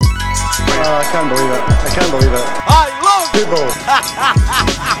I can't believe it. I can't believe it. I love Football.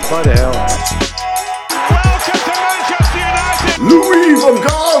 What the hell? Welcome to Manchester United. Louis van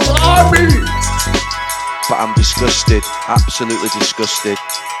Gaal's Army! But I'm disgusted, absolutely disgusted.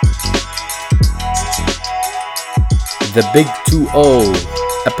 The Big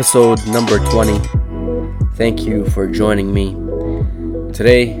 2-0, episode number 20. Thank you for joining me.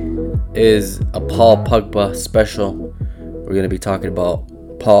 Today is a Paul Pogba special. We're going to be talking about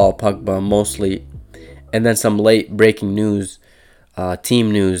Paul Pogba mostly, and then some late breaking news,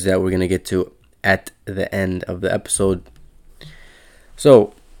 team news that we're going to get to at the end of the episode.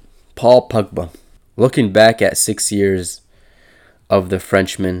 So, Paul Pogba. Looking back at 6 years of the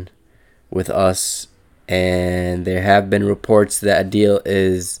Frenchman with us, and there have been reports that a deal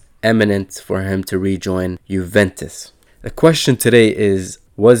is imminent for him to rejoin Juventus. The question today is,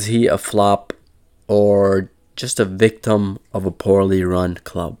 was he a flop or just a victim of a poorly run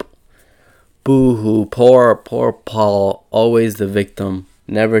club? Boo-hoo, poor Paul, always the victim,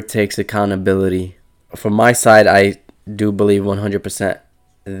 never takes accountability. From my side, I do believe 100%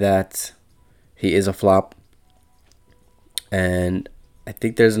 that he is a flop. And I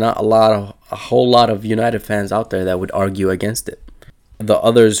think there's not a whole lot of United fans out there that would argue against it. The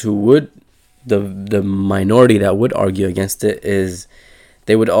others who would, the minority that would argue against it is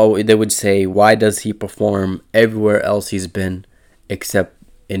they would say, why does he perform everywhere else he's been except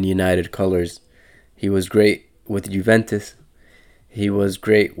in United colors? He was great with Juventus. He was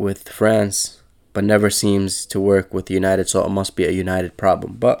great with France, but never seems to work with United, so it must be a United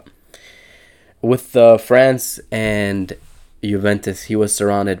problem. But with France and Juventus, he was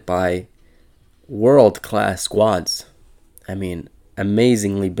surrounded by world-class squads. I mean,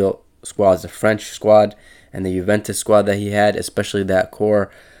 amazingly built squads. The French squad and the Juventus squad that he had, especially that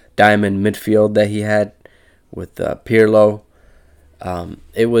core diamond midfield that he had with Pirlo.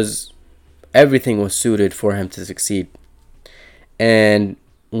 Everything was suited for him to succeed. And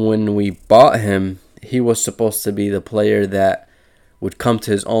when we bought him, he was supposed to be the player that would come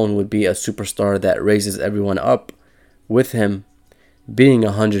to his own, would be a superstar that raises everyone up. With him being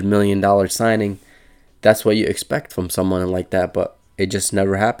 $100 million signing, that's what you expect from someone like that, but it just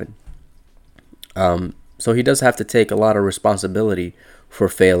never happened. So he does have to take a lot of responsibility for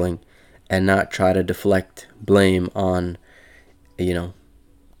failing and not try to deflect blame on,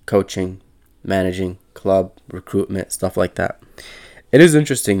 coaching, managing, club, recruitment, stuff like that. It is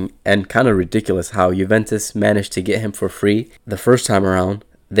interesting and kind of ridiculous how Juventus managed to get him for free the first time around.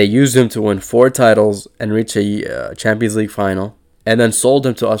 They used him to win 4 titles and reach a Champions League final, and then sold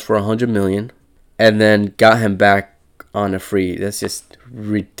him to us for $100 million, and then got him back on a free. That's just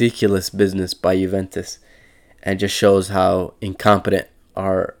ridiculous business by Juventus, and just shows how incompetent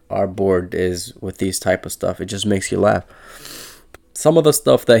our board is with these type of stuff. It just makes you laugh. Some of the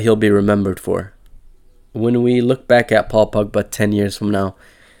stuff that he'll be remembered for. When we look back at Paul Pogba 10 years from now,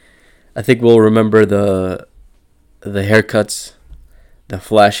 I think we'll remember the haircuts, the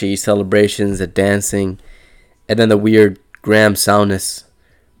flashy celebrations, the dancing, and then the weird Graham Souness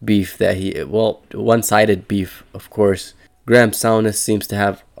beef that one-sided beef, of course. Graham Souness seems to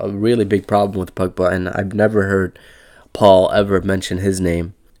have a really big problem with Pogba, and I've never heard Paul ever mention his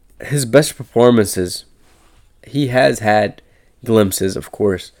name. His best performances, he has had glimpses, of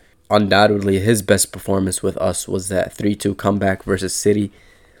course. Undoubtedly, his best performance with us was that 3-2 comeback versus City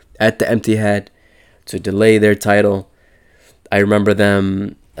at the Etihad to delay their title. I remember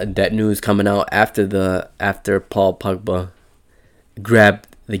that news coming out after Paul Pogba grabbed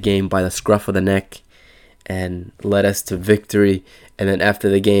the game by the scruff of the neck and led us to victory. And then after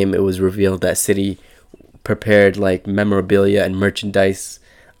the game, it was revealed that City prepared like memorabilia and merchandise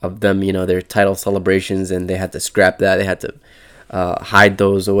of them, their title celebrations, and they had to scrap that. They had to hide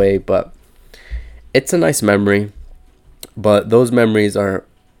those away. But it's a nice memory. But those memories are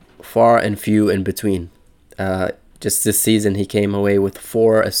far and few in between. Just this season, he came away with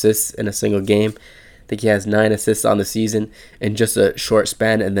 4 assists in a single game. I think he has 9 assists on the season in just a short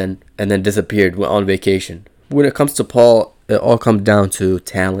span, and then disappeared, went on vacation. When it comes to Paul, it all comes down to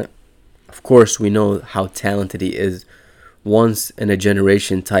talent. Of course, we know how talented he is. Once in a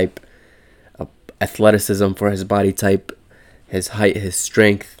generation type athleticism for his body type, his height, his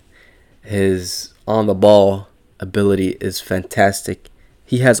strength, his on the ball ability is fantastic.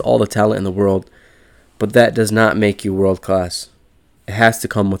 He has all the talent in the world. But that does not make you world class. It has to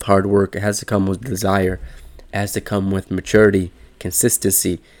come with hard work. It has to come with desire. It has to come with maturity,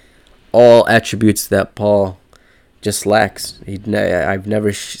 consistency. All attributes that Paul just lacks. I've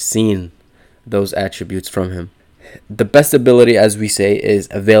never seen those attributes from him. The best ability, as we say, is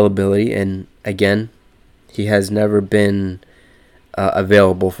availability. And again, he has never been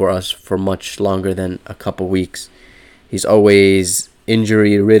available for us for much longer than a couple weeks. He's always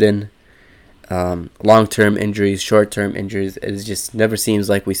injury-ridden, long-term injuries, short-term injuries. It just never seems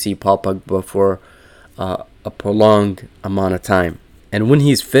like we see Paul Pogba for a prolonged amount of time. And when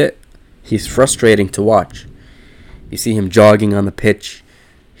he's fit, he's frustrating to watch. You see him jogging on the pitch.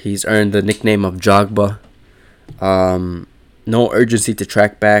 He's earned the nickname of Jogba. No urgency to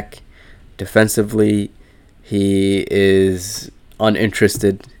track back. Defensively, he is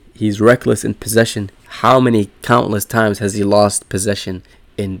uninterested. He's reckless in possession. How many countless times has he lost possession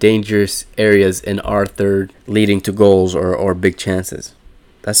in dangerous areas in our third, leading to goals or big chances?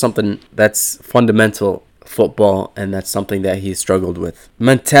 That's something that's fundamental football, and that's something that he's struggled with.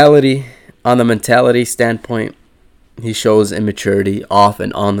 On the mentality standpoint, he shows immaturity off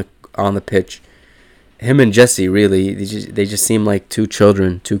and on the pitch. Him and Jesse, really, they just seem like two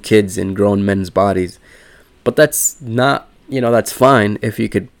kids in grown men's bodies. But that's not, that's fine if you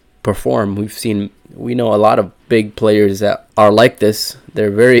could perform. We know a lot of big players that are like this.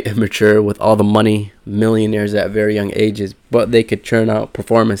 They're very immature with all the money, millionaires at very young ages, but they could churn out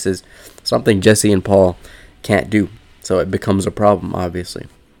performances, something Jesse and Paul can't do. So it becomes a problem, obviously.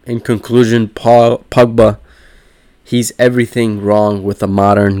 In conclusion, Pogba, he's everything wrong with a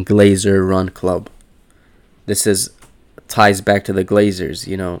modern Glazer-run club. This ties back to the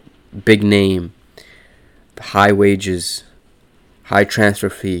Glazers, big name, high wages, high transfer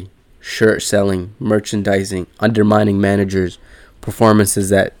fee, shirt selling, merchandising, undermining managers, performances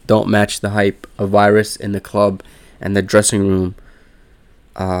that don't match the hype, a virus in the club and the dressing room,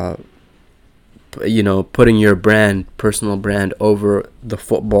 putting your personal brand over the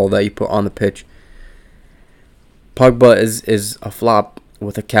football that you put on the pitch. Pogba is a flop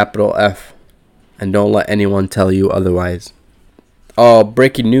with a capital F, and don't let anyone tell you otherwise.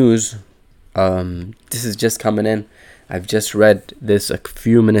 Breaking news. This is just coming in. I've just read this a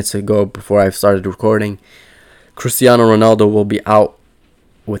few minutes ago before I've started recording. Cristiano Ronaldo will be out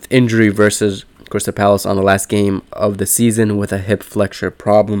with injury versus Crystal Palace on the last game of the season with a hip flexure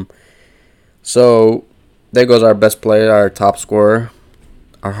problem. So there goes our best player, our top scorer,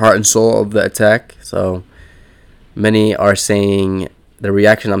 our heart and soul of the attack. So many are saying, the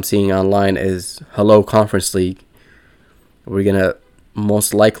reaction I'm seeing online is, hello Conference League. We're going to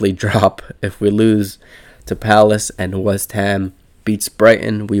most likely drop if we lose to Palace and West Ham beats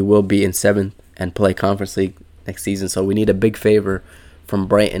Brighton. We will be in 7th and play Conference League next season. So we need a big favor from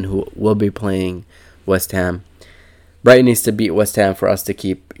Brighton, who will be playing West Ham. Brighton needs to beat West Ham for us to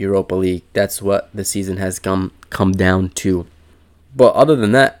keep Europa League. That's what the season has come down to. But other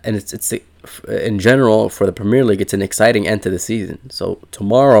than that, and it's in general for the Premier League, it's an exciting end to the season. So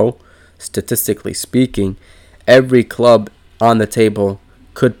tomorrow, statistically speaking, every club on the table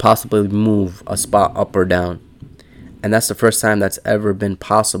could possibly move a spot up or down. And that's the first time that's ever been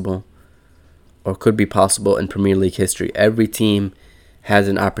possible, or could be possible, in Premier League history. Every team has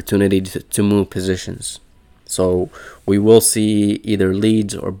an opportunity to move positions. So we will see either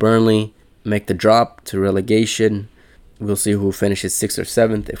Leeds or Burnley make the drop to relegation. We'll see who finishes 6th or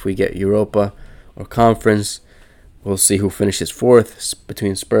 7th if we get Europa or Conference. We'll see who finishes 4th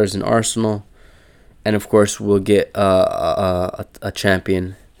between Spurs and Arsenal. And of course, we'll get a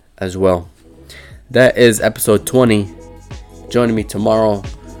champion as well. That is episode 20. Joining me tomorrow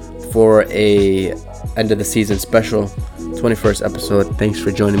for a end of the season special, 21st episode. Thanks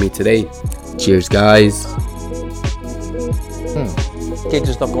for joining me today. Cheers, guys. Che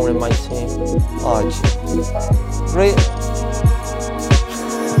giusto come mai sì oggi. Really?